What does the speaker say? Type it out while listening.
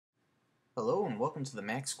Hello and welcome to the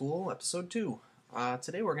Mac School episode 2.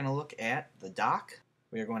 Today we're going to look at the dock.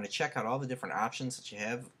 We are going to check out all the different options that you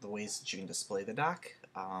have, the ways that you can display the dock,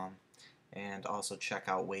 and also check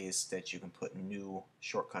out ways that you can put new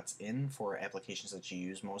shortcuts in for applications that you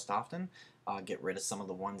use most often. Get rid of some of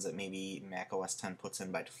the ones that maybe Mac OS X puts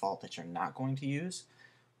in by default that you're not going to use.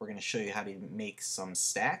 We're going to show you how to make some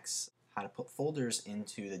stacks, how to put folders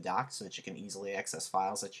into the dock so that you can easily access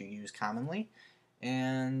files that you use commonly,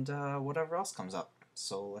 and whatever else comes up.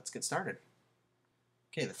 So let's get started.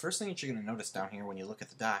 Okay, the first thing that you're going to notice down here when you look at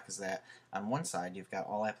the dock is that on one side you've got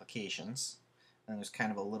all applications, and there's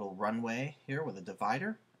kind of a little runway here with a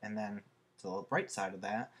divider, and then to the right side of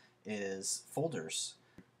that is folders.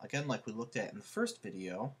 Again, like we looked at in the first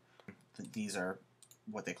video, these are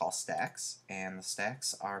what they call stacks, and the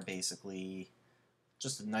stacks are basically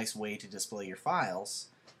just a nice way to display your files.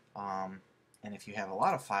 And if you have a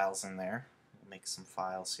lot of files in there, we'll make some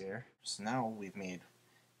files here. So now we've made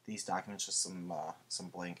these documents just some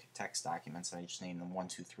blank text documents, and I just named them 1,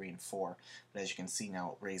 2, 3, and 4. But as you can see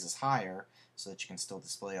now, it raises higher so that you can still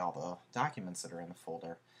display all the documents that are in the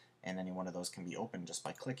folder, and any one of those can be opened just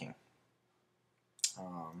by clicking.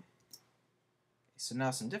 So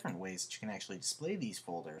now some different ways that you can actually display these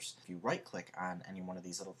folders. If you right click on any one of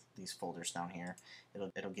these folders down here,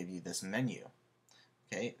 it'll give you this menu.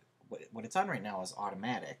 Okay, what it's on right now is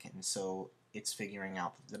automatic, and so it's figuring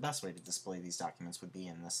out that the best way to display these documents would be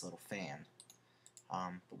in this little fan.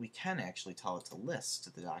 But we can actually tell it to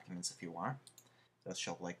list the documents if you want. It'll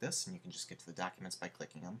show up like this, and you can just get to the documents by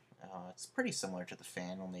clicking them. It's pretty similar to the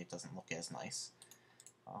fan, only it doesn't look as nice.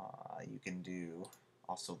 You can do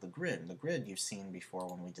also the grid. The grid you've seen before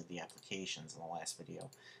when we did the applications in the last video.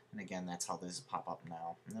 And again, that's how these pop up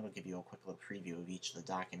now. And that'll give you a quick little preview of each of the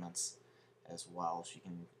documents as well, so you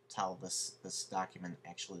can tell this document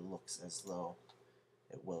actually looks as though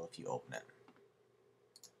it will if you open it.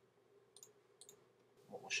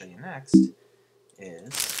 What we'll show you next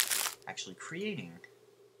is actually creating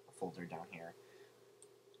a folder down here.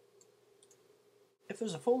 If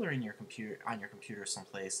there's a folder in your computer on your computer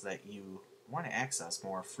someplace that you want to access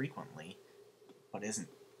more frequently but isn't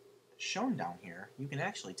shown down here, you can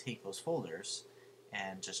actually take those folders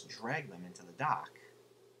and just drag them into the dock,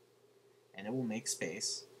 and it will make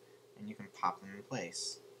space, and you can pop them in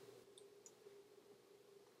place.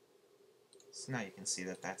 So now you can see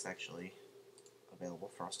that that's actually available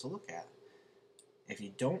for us to look at. If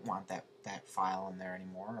you don't want that file in there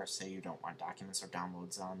anymore, or say you don't want documents or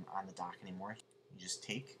downloads on the dock anymore, you just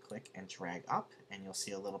click, and drag up, and you'll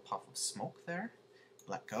see a little puff of smoke there.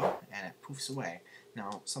 Let go, and it poofs away.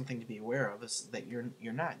 Now, something to be aware of is that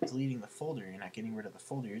you're not deleting the folder, you're not getting rid of the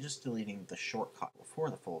folder, you're just deleting the shortcut for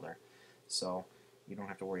the folder. So you don't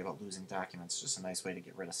have to worry about losing documents, just a nice way to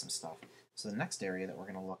get rid of some stuff. So the next area that we're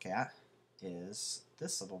going to look at is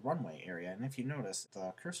this little runway area, and if you notice,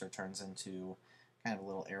 the cursor turns into kind of a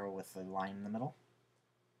little arrow with a line in the middle.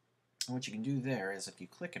 And what you can do there is if you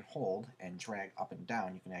click and hold and drag up and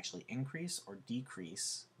down, you can actually increase or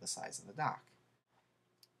decrease the size of the dock.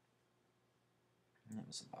 And it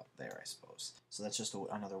was about there, I suppose. So that's just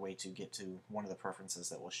another way to get to one of the preferences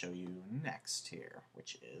that we'll show you next here,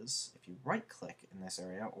 which is if you right click in this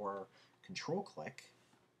area or control click,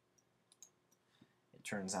 it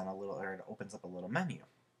turns on a little, or it opens up a little menu.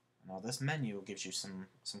 Now this menu gives you some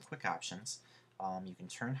quick options. You can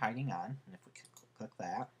turn hiding on, and if we click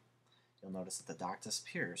that, you'll notice that the dock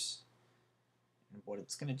disappears. And what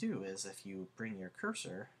it's going to do is if you bring your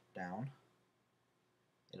cursor down,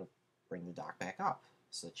 it'll bring the dock back up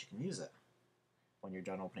so that you can use it. When you're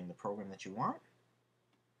done opening the program that you want,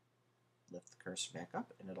 lift the cursor back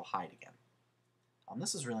up and it'll hide again.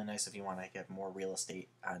 This is really nice if you want to have more real estate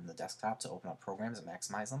on the desktop to open up programs and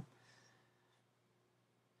maximize them.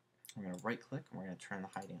 We're going to right click and we're going to turn the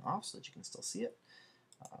hiding off so that you can still see it.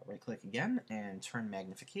 Right click again and turn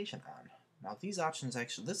magnification on. Now these options,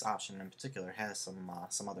 actually this option in particular has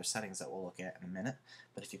some other settings that we'll look at in a minute,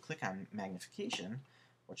 but if you click on magnification,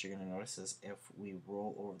 what you're going to notice is if we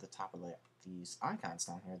roll over the top of these icons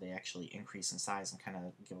down here, they actually increase in size and kind of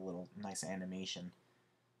give a little nice animation.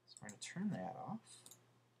 So we're going to turn that off.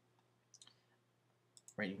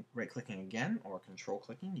 Right clicking again or control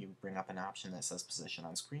clicking, you bring up an option that says position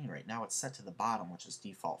on screen. Right now it's set to the bottom, which is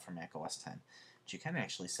default for Mac OS X. But you can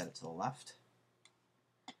actually set it to the left.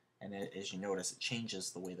 And as you notice, it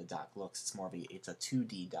changes the way the dock looks. It's a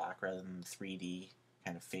 2D dock rather than 3D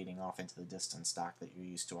kind of fading off into the distance dock that you're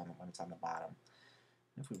used to when it's on the bottom.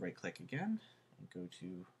 And if we right click again and go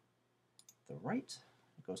to the right,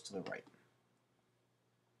 it goes to the right.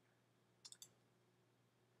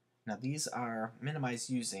 Now these are minimize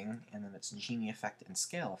using, and then it's Genie effect and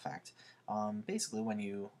scale effect. Basically, when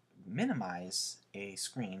you minimize a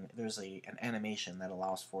screen, there's an animation that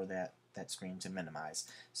allows for that screen to minimize.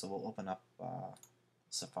 So we'll open up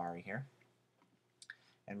Safari here,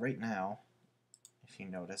 and right now, if you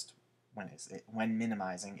noticed, when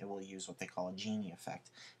minimizing, it will use what they call a Genie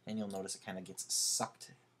effect, and you'll notice it kind of gets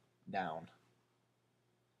sucked down.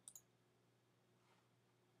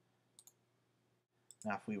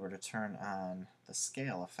 Now if we were to turn on the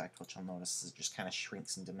scale effect, which you'll notice is it just kind of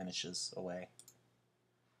shrinks and diminishes away.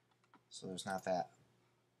 So there's not that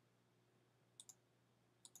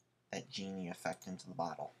Genie effect into the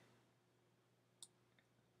bottle.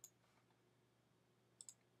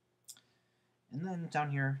 And then down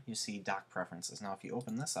here you see dock preferences. Now if you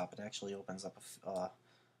open this up, it actually opens up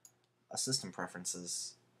a system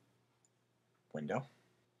preferences window.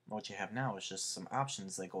 What you have now is just some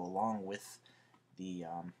options that go along with the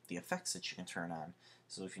effects that you can turn on.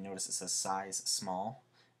 So if you notice it says size small,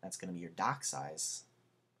 that's going to be your dock size.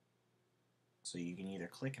 So you can either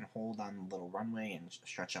click and hold on the little runway and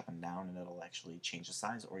stretch up and down and it'll actually change the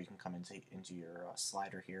size, or you can come into your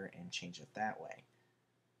slider here and change it that way.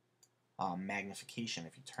 Magnification,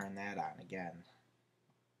 if you turn that on again,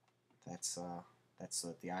 that's so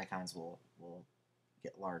that the icons will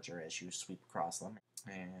get larger as you sweep across them.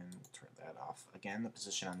 And turn that off. Again, the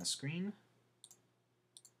position on the screen,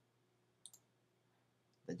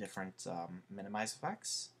 the different minimize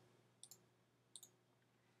effects.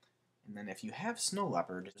 And then if you have Snow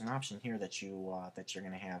Leopard, there's an option here that you're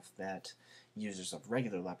going to have that users of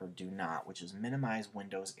regular Leopard do not, which is minimize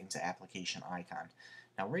windows into application icon.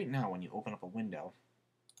 Now right now when you open up a window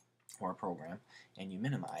or a program and you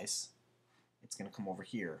minimize, it's going to come over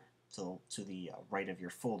here to the right of your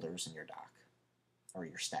folders in your dock or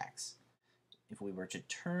your stacks. If we were to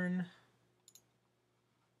turn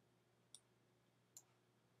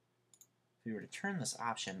this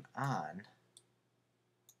option on,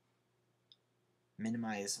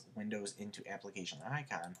 minimize windows into application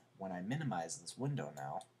icon, when I minimize this window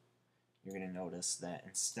now, you're going to notice that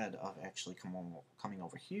instead of actually coming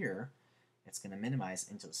over here, it's going to minimize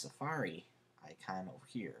into the Safari icon over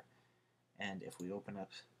here. And if we open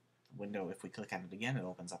up the window, if we click on it again, it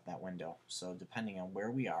opens up that window. So depending on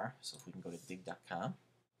where we are, so if we can go to dig.com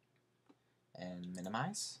and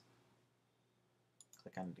minimize,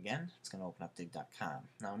 click on it again, it's going to open up dig.com.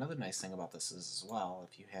 Now another nice thing about this is as well,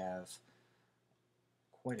 if you have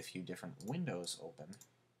quite a few different windows open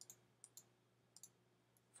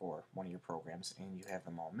for one of your programs and you have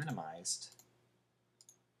them all minimized,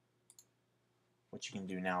 what you can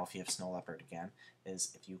do now if you have Snow Leopard again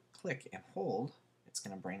is if you click and hold, it's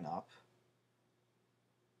going to bring up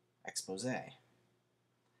Expose.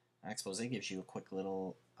 Now, Expose gives you a quick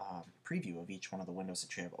little preview of each one of the windows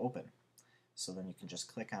that you have open. So then you can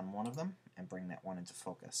just click on one of them and bring that one into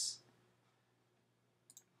focus.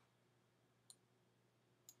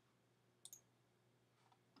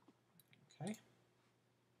 Okay.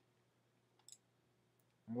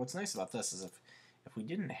 And what's nice about this is if we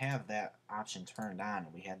didn't have that option turned on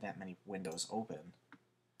and we had that many windows open,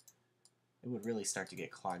 it would really start to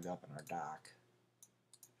get clogged up in our dock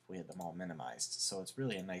if we had them all minimized. So it's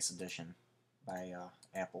really a nice addition by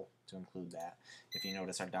Apple to include that. If you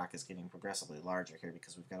notice, our dock is getting progressively larger here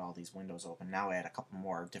because we've got all these windows open. Now add a couple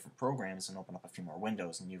more different programs and open up a few more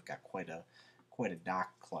windows and you've got quite a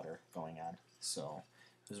dock clutter going on. So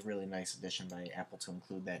it was a really nice addition by Apple to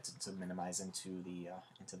include that to minimize into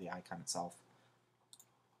the icon itself.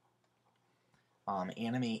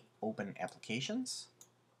 Animate open applications.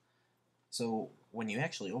 So when you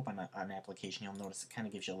actually open an application, you'll notice it kind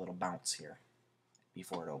of gives you a little bounce here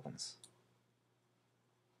before it opens.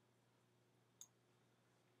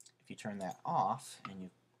 If you turn that off and you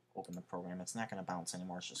open the program, it's not going to bounce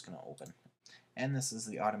anymore, it's just going to open. And this is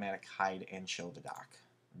the automatic hide and show the dock,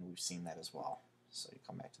 and we've seen that as well. So you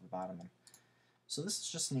come back to the bottom, and so this is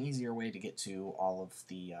just an easier way to get to all of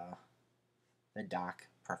the dock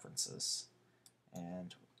preferences.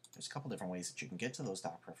 And there's a couple different ways that you can get to those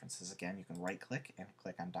dock preferences. Again, you can right click and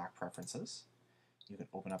click on dock preferences. You can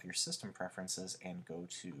open up your system preferences and go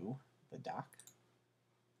to the dock.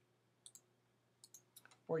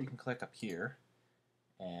 Or you can click up here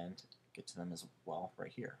and get to them as well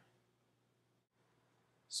right here.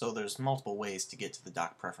 So there's multiple ways to get to the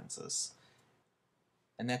dock preferences.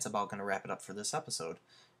 And that's about going to wrap it up for this episode.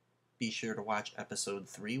 Be sure to watch episode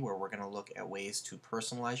 3 where we're going to look at ways to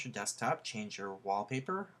personalize your desktop, change your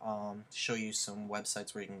wallpaper, show you some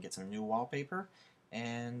websites where you can get some new wallpaper,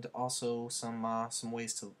 and also some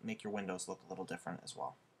ways to make your windows look a little different as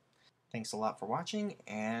well. Thanks a lot for watching,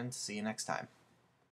 and see you next time.